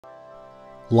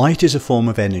Light is a form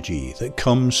of energy that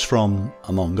comes from,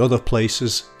 among other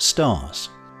places, stars.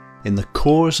 In the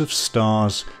cores of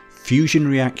stars, fusion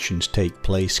reactions take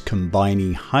place,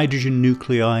 combining hydrogen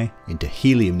nuclei into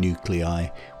helium nuclei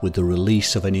with the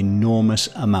release of an enormous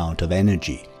amount of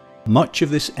energy. Much of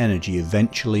this energy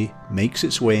eventually makes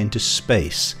its way into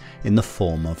space in the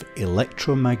form of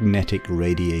electromagnetic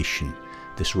radiation.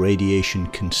 This radiation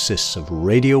consists of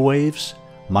radio waves,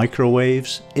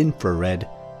 microwaves, infrared,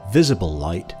 visible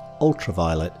light,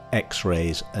 ultraviolet,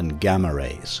 X-rays and gamma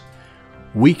rays.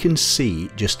 We can see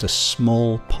just a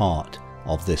small part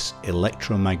of this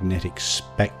electromagnetic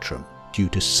spectrum due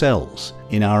to cells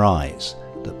in our eyes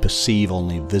that perceive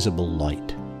only visible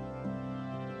light.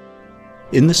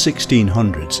 In the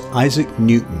 1600s, Isaac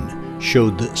Newton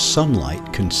showed that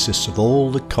sunlight consists of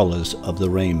all the colours of the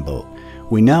rainbow.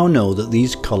 We now know that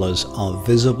these colours are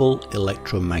visible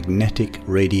electromagnetic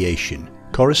radiation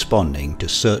corresponding to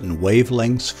certain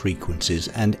wavelengths, frequencies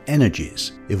and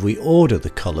energies. If we order the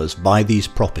colours by these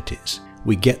properties,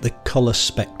 we get the colour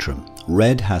spectrum.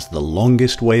 Red has the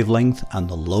longest wavelength and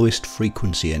the lowest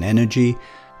frequency and energy,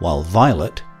 while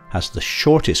violet has the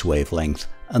shortest wavelength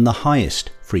and the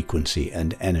highest frequency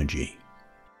and energy.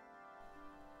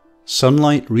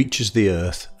 Sunlight reaches the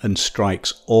earth and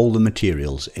strikes all the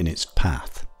materials in its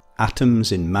path.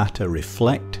 Atoms in matter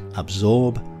reflect,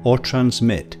 absorb, or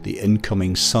transmit the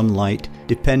incoming sunlight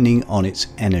depending on its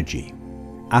energy.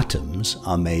 Atoms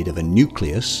are made of a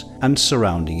nucleus and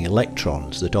surrounding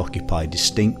electrons that occupy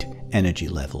distinct energy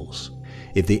levels.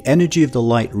 If the energy of the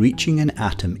light reaching an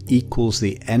atom equals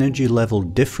the energy level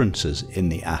differences in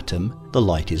the atom, the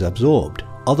light is absorbed.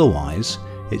 Otherwise,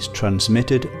 it's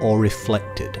transmitted or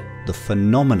reflected. The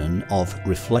phenomenon of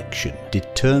reflection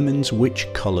determines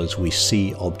which colours we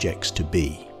see objects to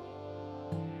be.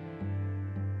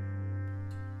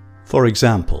 For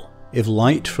example, if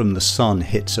light from the sun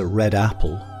hits a red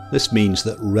apple, this means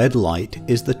that red light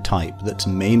is the type that's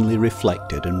mainly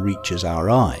reflected and reaches our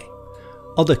eye.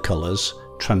 Other colours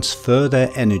transfer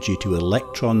their energy to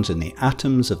electrons in the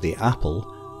atoms of the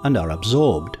apple and are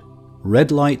absorbed.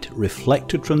 Red light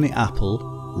reflected from the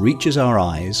apple reaches our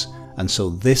eyes, and so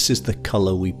this is the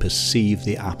colour we perceive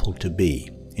the apple to be.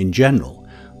 In general,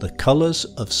 the colours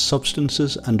of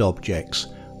substances and objects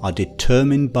are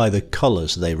determined by the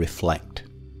colours they reflect.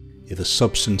 If a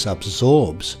substance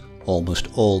absorbs almost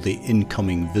all the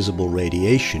incoming visible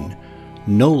radiation,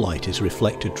 no light is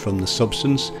reflected from the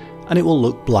substance and it will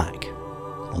look black.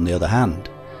 On the other hand,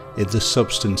 if the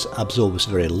substance absorbs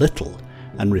very little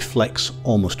and reflects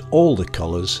almost all the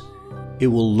colours, it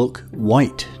will look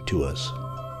white to us.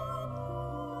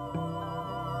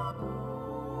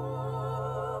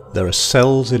 There are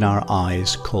cells in our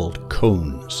eyes called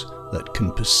cones that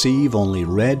can perceive only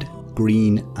red,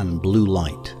 green and blue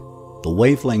light. The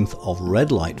wavelength of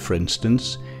red light, for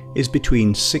instance, is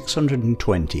between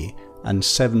 620 and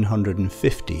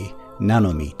 750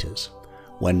 nanometers.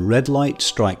 When red light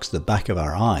strikes the back of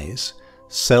our eyes,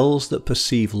 cells that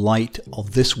perceive light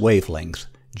of this wavelength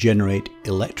generate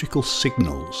electrical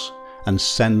signals and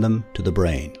send them to the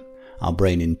brain. Our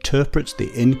brain interprets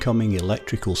the incoming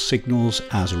electrical signals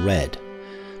as red.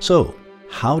 So,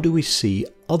 how do we see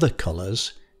other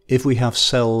colours if we have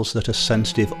cells that are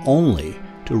sensitive only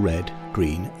to red,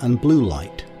 green and blue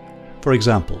light? For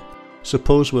example,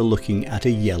 suppose we're looking at a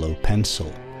yellow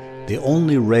pencil. The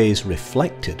only rays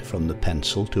reflected from the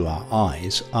pencil to our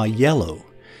eyes are yellow,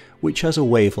 which has a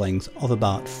wavelength of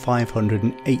about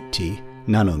 580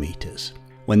 nanometers.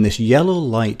 When this yellow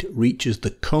light reaches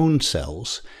the cone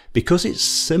cells, because it's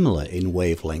similar in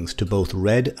wavelength to both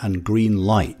red and green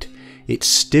light, it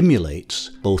stimulates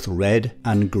both red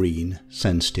and green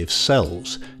sensitive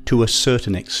cells to a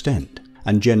certain extent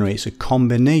and generates a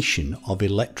combination of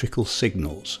electrical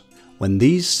signals. When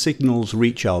these signals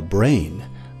reach our brain,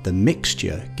 the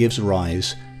mixture gives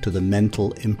rise to the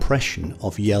mental impression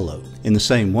of yellow. In the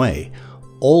same way,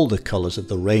 all the colours of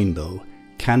the rainbow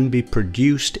can be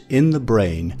produced in the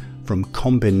brain from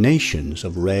combinations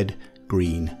of red,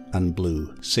 green and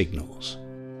blue signals.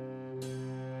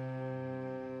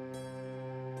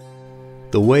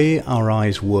 The way our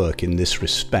eyes work in this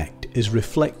respect is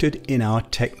reflected in our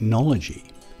technology.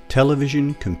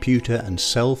 Television, computer and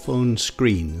cell phone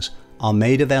screens are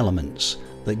made of elements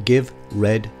that give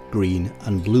red, green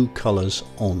and blue colours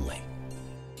only.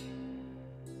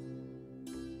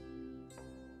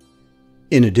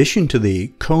 In addition to the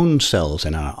cone cells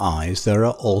in our eyes, there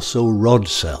are also rod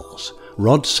cells.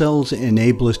 Rod cells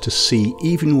enable us to see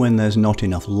even when there's not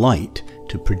enough light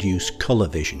to produce colour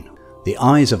vision. The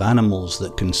eyes of animals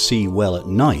that can see well at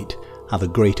night have a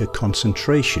greater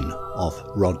concentration of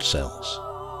rod cells.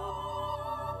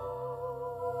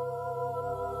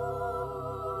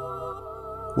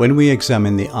 When we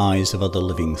examine the eyes of other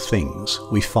living things,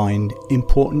 we find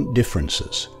important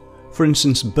differences. For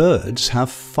instance, birds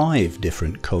have 5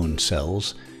 different cone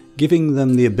cells, giving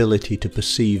them the ability to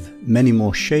perceive many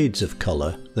more shades of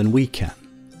colour than we can.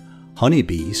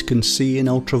 Honeybees can see in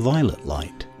ultraviolet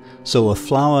light, so a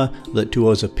flower that to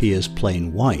us appears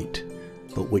plain white,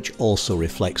 but which also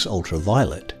reflects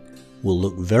ultraviolet, will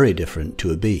look very different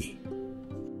to a bee.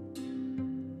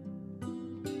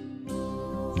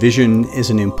 Vision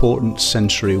is an important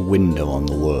sensory window on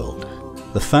the world.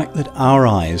 The fact that our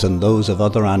eyes and those of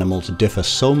other animals differ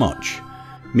so much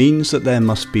means that there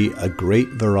must be a great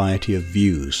variety of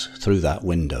views through that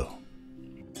window.